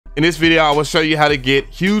In this video, I will show you how to get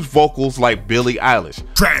huge vocals like Billie Eilish.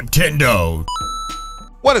 Traptendo.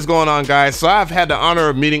 What is going on, guys? So I've had the honor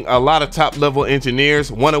of meeting a lot of top level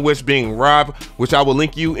engineers, one of which being Rob, which I will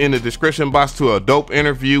link you in the description box to a dope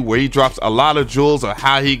interview where he drops a lot of jewels of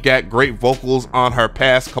how he got great vocals on her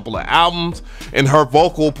past couple of albums, and her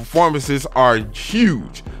vocal performances are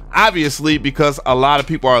huge. Obviously, because a lot of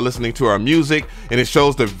people are listening to our music, and it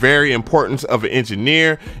shows the very importance of an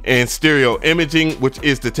engineer and stereo imaging, which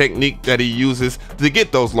is the technique that he uses to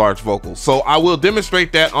get those large vocals. So I will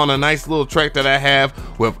demonstrate that on a nice little track that I have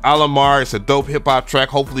with Alamar. It's a dope hip hop track.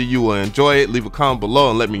 Hopefully you will enjoy it. Leave a comment below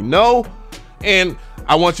and let me know. And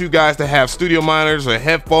I want you guys to have studio monitors or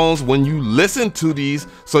headphones when you listen to these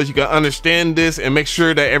so you can understand this and make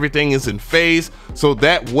sure that everything is in phase, so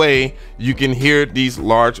that way you can hear these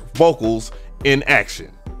large vocals in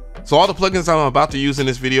action. So all the plugins I'm about to use in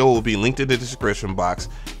this video will be linked in the description box,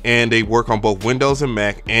 and they work on both Windows and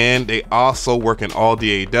Mac, and they also work in all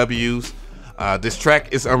DAWs. This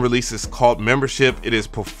track is unreleased. It's called Membership. It is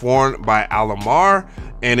performed by Alamar,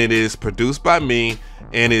 and it is produced by me,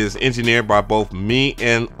 and it is engineered by both me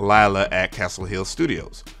and Lila at Castle Hill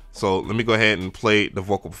Studios. So let me go ahead and play the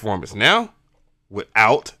vocal performance now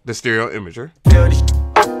without the stereo imager.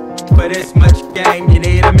 For this much game, you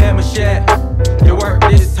need a membership. Your work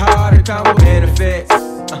is hard to come with benefits,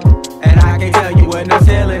 and I can't tell you what no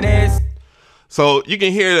ceiling is. So you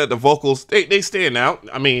can hear that the vocals, they stand out.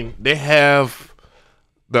 I mean, they have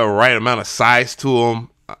the right amount of size to them.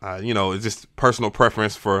 You know, it's just personal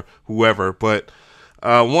preference for whoever, but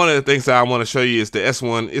one of the things that I want to show you is the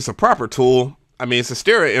S1. It's a proper tool. I mean, it's a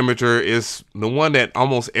stereo imager. It's the one that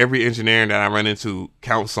almost every engineer that I run into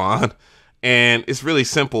counts on, and it's really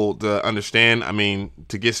simple to understand. I mean,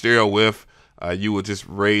 to get stereo width, you would just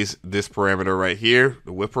raise this parameter right here,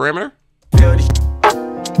 the width parameter.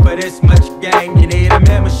 For this much game, you need a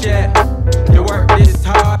membership. Your work is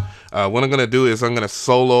hard. What I'm going to do is I'm going to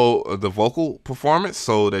solo the vocal performance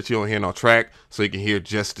so that you don't hear no track, so you can hear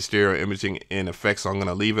just the stereo imaging in effect. So I'm going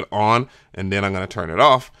to leave it on, and then I'm going to turn it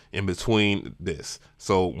off in between this.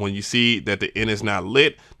 So when you see that the end is not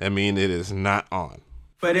lit, that means it is not on.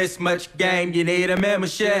 For this much game, you need a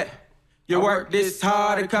membership. Your work this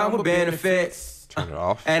hard to come with benefits. Turn it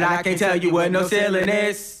off. And I can't tell you what no ceiling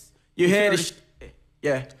is. You hear the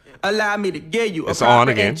yeah. Allow me to give you a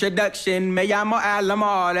proper introduction. Me llamo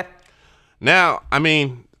Alamar. Now, I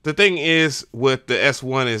mean, the thing is with the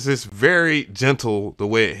S1 is it's very gentle the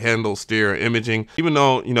way it handles stereo imaging. Even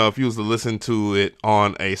though, you know, if you was to listen to it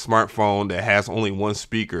on a smartphone that has only one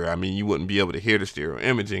speaker, I mean, you wouldn't be able to hear the stereo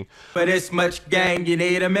imaging. For this much game, you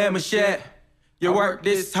need a membership. Your work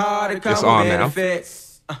this hard to come with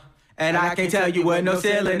benefits. And I can't tell you what no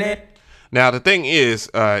ceiling is. Now, the thing is,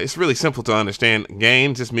 it's really simple to understand.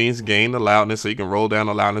 Gain just means gain the loudness, so you can roll down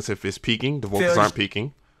the loudness if it's peaking. The vocals aren't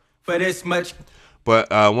peaking. For this much. But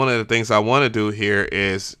one of the things I want to do here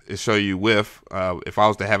is show you width. If I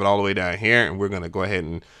was to have it all the way down here, and we're going to go ahead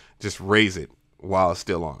and just raise it while it's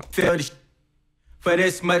still on. For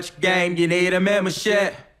this much game, you need a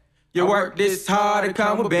membership. Your work this hard to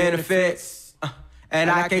come with benefits. And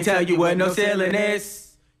I can't tell you what no ceiling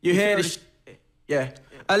is. You hear the yeah.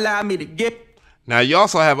 Allow me to get. Now you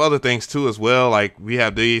also have other things too as well. Like we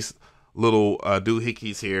have these little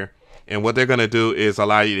doohickeys here, and what they're gonna do is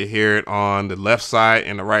allow you to hear it on the left side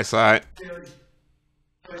and the right side.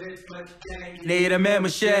 Need a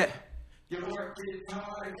membership.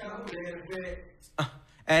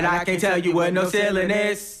 And I can't tell you what no ceiling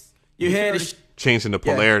is. You hear the changing the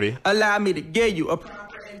polarity. Yeah. Allow me to give you a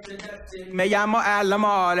proper introduction. Me llamo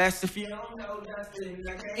Alamar. That's if you don't know Dustin.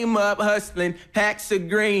 I came up hustling, packs of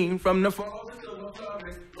green from the forest to the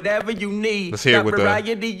forest. Whatever you need. Let's hear it with the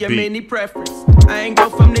variety, your beat. mini preference. I ain't go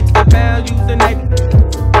from nicks to pound using that.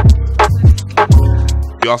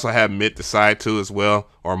 You also have mid to side too as well,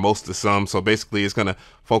 or most to some. So basically, it's gonna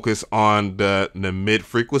focus on the mid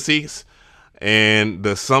frequencies, and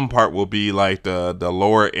the sum part will be like the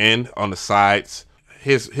lower end on the sides.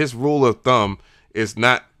 His rule of thumb is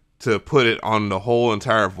not to put it on the whole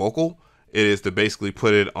entire vocal. It is to basically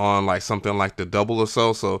put it on like something like the double or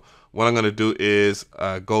so. So what I'm gonna do is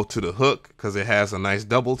go to the hook because it has a nice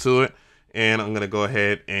double to it, and I'm gonna go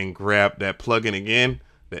ahead and grab that plugin again,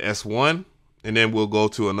 the S1, and then we'll go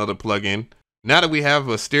to another plugin. Now that we have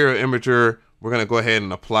a stereo imager, we're gonna go ahead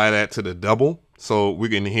and apply that to the double, so we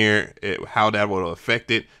can hear it, how that will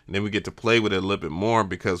affect it, and then we get to play with it a little bit more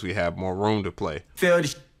because we have more room to play.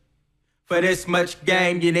 For this much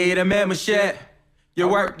game, you need a membership. Your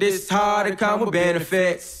work this hard to come with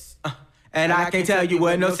benefits. And I can't tell you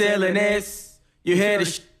what no ceiling is. You hear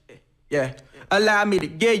the yeah. Allow me to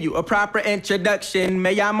give you a proper introduction.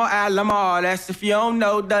 Me llamo Alamar, that's if you don't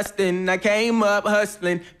know Dustin. I came up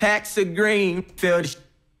hustling, packs of green. Feel the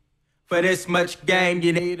for this much game,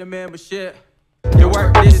 you need a membership. You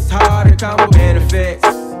work this hard and come with benefits.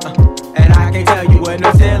 And I can't tell you what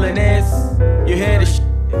no ceiling is. You hear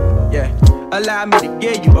the yeah. Allow me to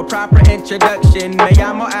give you a proper introduction. Me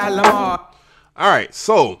llamo Alamar. All right,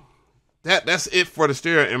 so that's it for the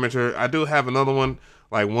stereo imager. I do have another one,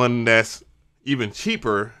 like one that's even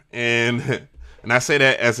cheaper, and I say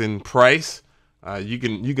that as in price. You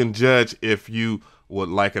can judge if you would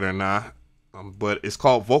like it or not. But it's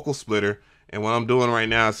called Vocal Splitter, and what I'm doing right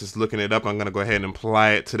now is just looking it up. I'm gonna go ahead and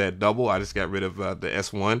apply it to that double. I just got rid of the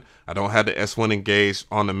S1. I don't have the S1 engaged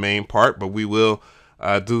on the main part, but we will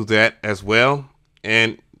do that as well.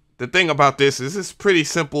 And the thing about this is it's pretty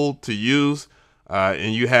simple to use,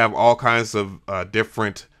 and you have all kinds of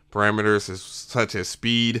different parameters such as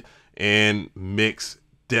speed and mix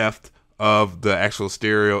depth of the actual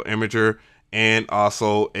stereo imager, and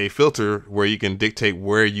also a filter where you can dictate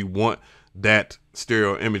where you want that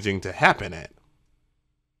stereo imaging to happen at.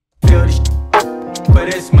 For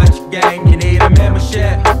this much game, you need a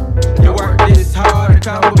membership. You work this hard and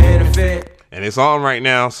come with benefit. And it's on right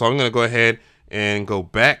now, so I'm gonna go ahead and go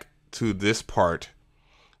back to this part.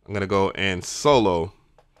 I'm gonna go and solo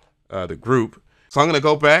the group. So I'm gonna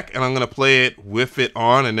go back and I'm gonna play it with it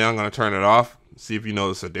on, and then I'm gonna turn it off. See if you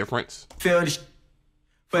notice a difference.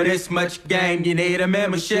 For this much game, you need a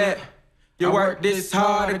membership. You work this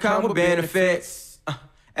hard and come with benefits.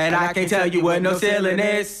 And I can't tell you what no ceiling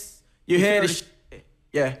is. You hear the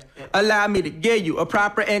yeah. Allow me to give you a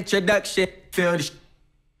proper introduction.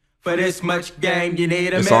 For this much game, you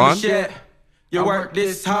need a membership. You work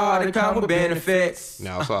this hard and come with benefits.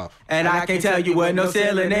 Now it's off. And I can't tell you what no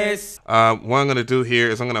ceiling is. What I'm gonna do here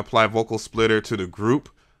is I'm gonna apply Vocal Splitter to the group.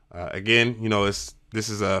 Again, you know, this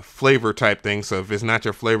is a flavor type thing, so if it's not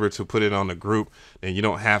your flavor to put it on the group, then you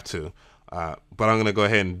don't have to. But I'm gonna go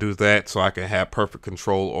ahead and do that so I can have perfect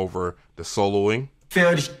control over the soloing.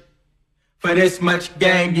 For this much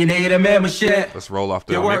game, you need a membership. Let's roll off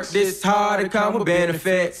the mix. You work mix. this hard and come with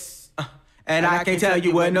benefits. And I can't tell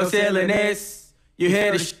you what no ceiling is. You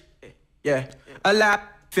hear the yeah.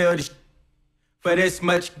 For this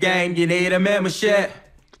much game, you need a membership.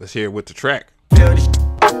 Let's hear it with the track.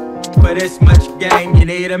 For this much game, you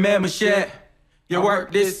need a membership. You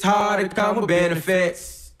work this hard and come with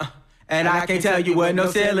benefits. And I can't tell you what no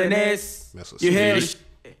ceiling is. You hear the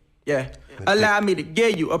yeah. Allow me to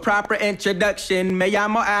give you a proper introduction. Me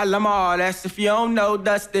llamo Alamar, that's if you don't know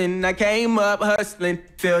Dustin. I came up hustling.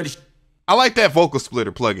 Feel the I like that Vocal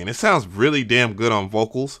Splitter plugin. It sounds really damn good on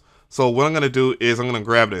vocals. So what I'm gonna do is I'm gonna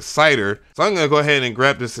grab the Exciter. So I'm gonna go ahead and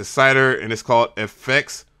grab this Exciter, and it's called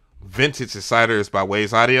Aphex Vintage Exciter. It's by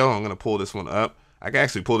Waves Audio. I'm gonna pull this one up. I can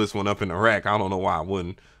actually pull this one up in the rack. I don't know why I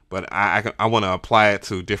wouldn't, but I want to apply it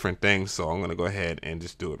to different things. So I'm gonna go ahead and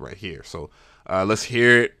just do it right here. So let's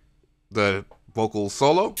hear it, the vocal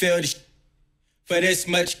solo. For this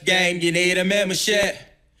much game, you need a membership.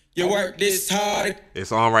 You work this hard.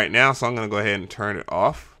 It's on right now, so I'm gonna go ahead and turn it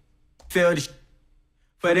off. For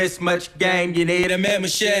this much game, you need a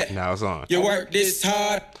membership. Now it's on. You work this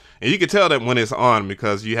hard. And you can tell that when it's on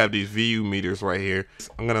because you have these VU meters right here.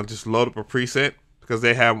 I'm gonna just load up a preset because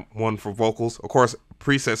they have one for vocals. Of course,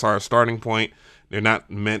 presets are a starting point. They're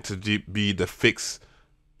not meant to be the fix.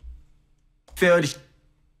 For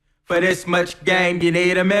this much game, you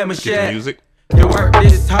need a membership. Get the music. You work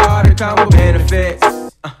this hard and come with benefits.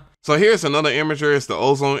 So here's another imager. It's the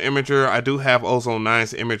Ozone imager. I do have Ozone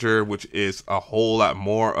 9's imager, which is a whole lot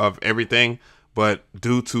more of everything, but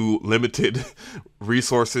due to limited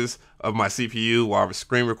resources of my CPU while I was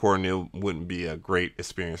screen recording, it wouldn't be a great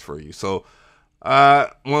experience for you. So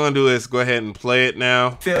what I'm gonna do is go ahead and play it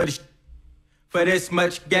now. For this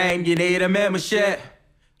much game, you need a membership.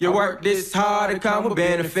 You work this hard and come with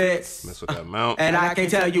benefits. Mess with that amount. And I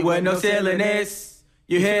can't tell you what no ceiling is.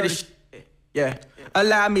 You hear the yeah.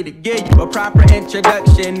 Allow me to give you a proper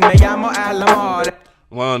introduction. Me llamo Alamar.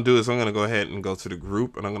 What I'm gonna do is I'm gonna go ahead and go to the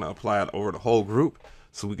group, and I'm gonna apply it over the whole group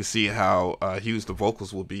so we can see how huge the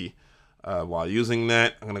vocals will be while using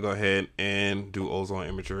that. I'm gonna go ahead and do Ozone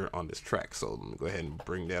imager on this track. So let me go ahead and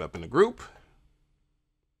bring that up in the group.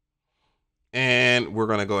 And we're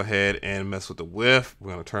gonna go ahead and mess with the width.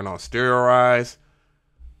 We're gonna turn on stereoize.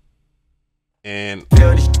 And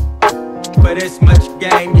for this much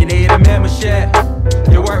game, you need a membership.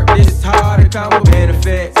 You work this hard and come with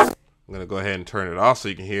benefits. I'm gonna go ahead and turn it off so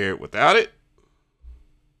you can hear it without it.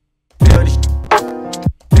 For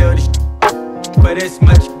this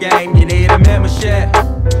much game, you need a membership.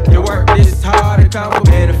 You work this hard and come with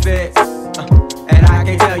benefits. And I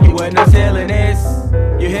can't tell you what no ceiling is.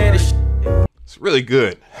 You hear the It's really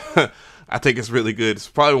good. I think it's really good. It's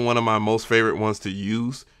probably one of my most favorite ones to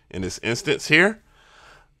use in this instance here.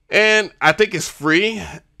 And I think it's free.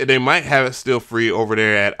 They might have it still free over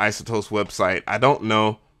there at iZotope's website. I don't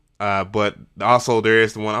know. But also there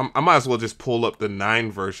is the one. I might as well just pull up the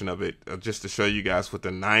 9 version of it just to show you guys what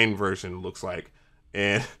the 9 version looks like.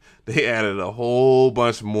 And they added a whole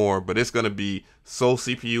bunch more, but it's going to be so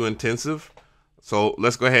CPU intensive. So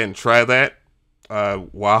let's go ahead and try that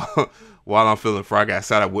while I'm feeling froggy. I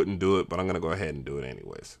said I wouldn't do it, but I'm going to go ahead and do it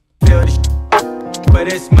anyways. But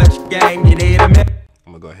it's much game, you need a minute.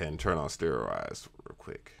 I'm going to go ahead and turn on stereoize real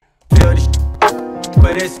quick.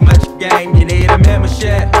 But it's much game, you need a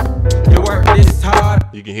membership. You work this hard.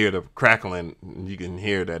 You can hear the crackling. You can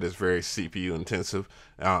hear that it's very CPU intensive.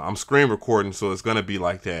 I'm screen recording, so it's going to be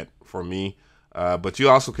like that for me. But you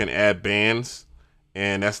also can add bands.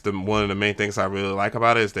 And that's one of the main things I really like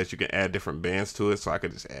about it is that you can add different bands to it. So I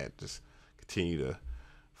could just continue to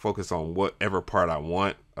focus on whatever part I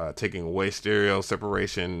want, taking away stereo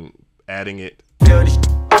separation, adding it.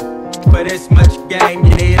 But it's much game,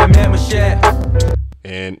 you need a membership.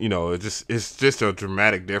 And you know, it's just a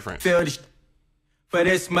dramatic difference. But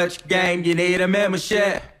it's much game, you need a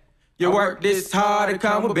membership. You work this hard to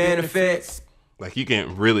come with benefits. Like you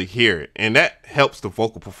can really hear it, and that helps the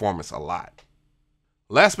vocal performance a lot.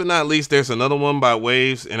 Last but not least, there's another one by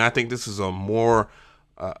Waves, and I think this is a more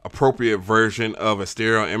appropriate version of a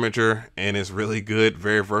stereo imager, and it's really good,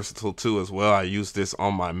 very versatile too as well. I use this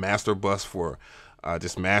on my master bus for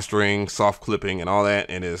just mastering, soft clipping, and all that,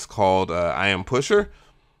 and it's called I Am Pusher.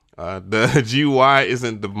 The GUI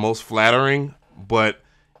isn't the most flattering, but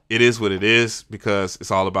it is what it is because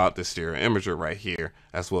it's all about this stereo imager right here,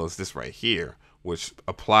 as well as this right here, which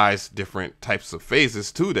applies different types of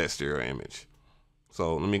phases to that stereo image.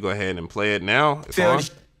 So let me go ahead and play it now. It's on.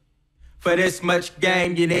 For this much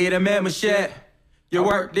game, you need a membership. You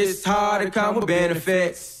work this hard to come with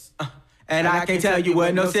benefits. And I can't tell you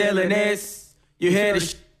what no ceiling is. You hear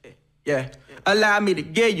the yeah. Allow me to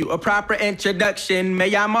give you a proper introduction. Me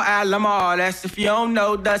llamo Alamo, that's if you don't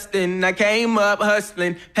know Dustin. I came up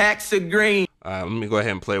hustling, packs of green. Let me go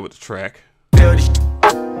ahead and play with the track.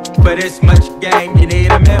 But it's much game, you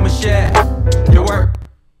need a membership. You work.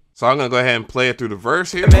 So I'm gonna go ahead and play it through the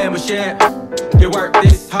verse here. Membership, you work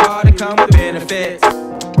this hard to come with benefits.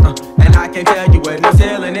 And I can't tell you what no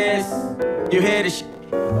ceiling is. You hear the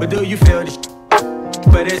shit, but do you feel the shit?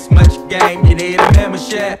 But it's much game, you need a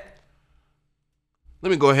membership.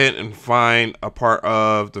 Let me go ahead and find a part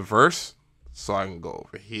of the verse. So I can go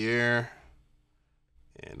over here.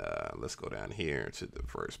 And let's go down here to the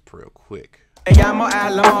verse real quick.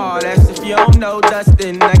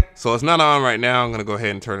 So it's not on right now. I'm gonna go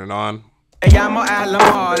ahead and turn it on.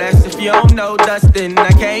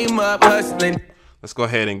 Let's go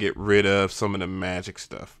ahead and get rid of some of the magic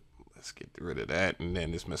stuff. Let's get rid of that and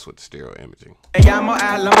then just mess with the stereo imaging. If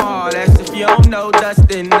you don't know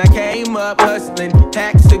Dustin, I came up hustling,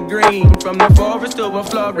 packs of green from the forest to a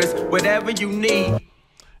florist, whatever you need.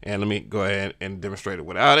 And let me go ahead and demonstrate it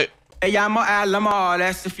without it.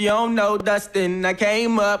 That's if you don't know Dustin. I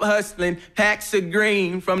came up hustling, packs of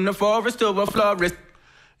green from the forest to a florist.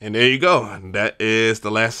 And there you go. That is the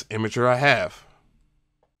last imager I have.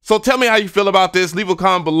 So tell me how you feel about this. Leave a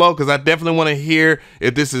comment below because I definitely want to hear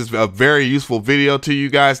if this is a very useful video to you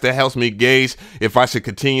guys. That helps me gauge if I should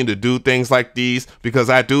continue to do things like these, because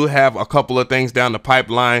I do have a couple of things down the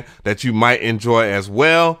pipeline that you might enjoy as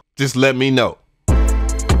well. Just let me know.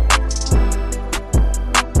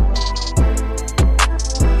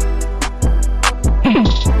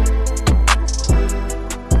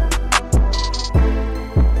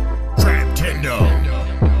 Nintendo.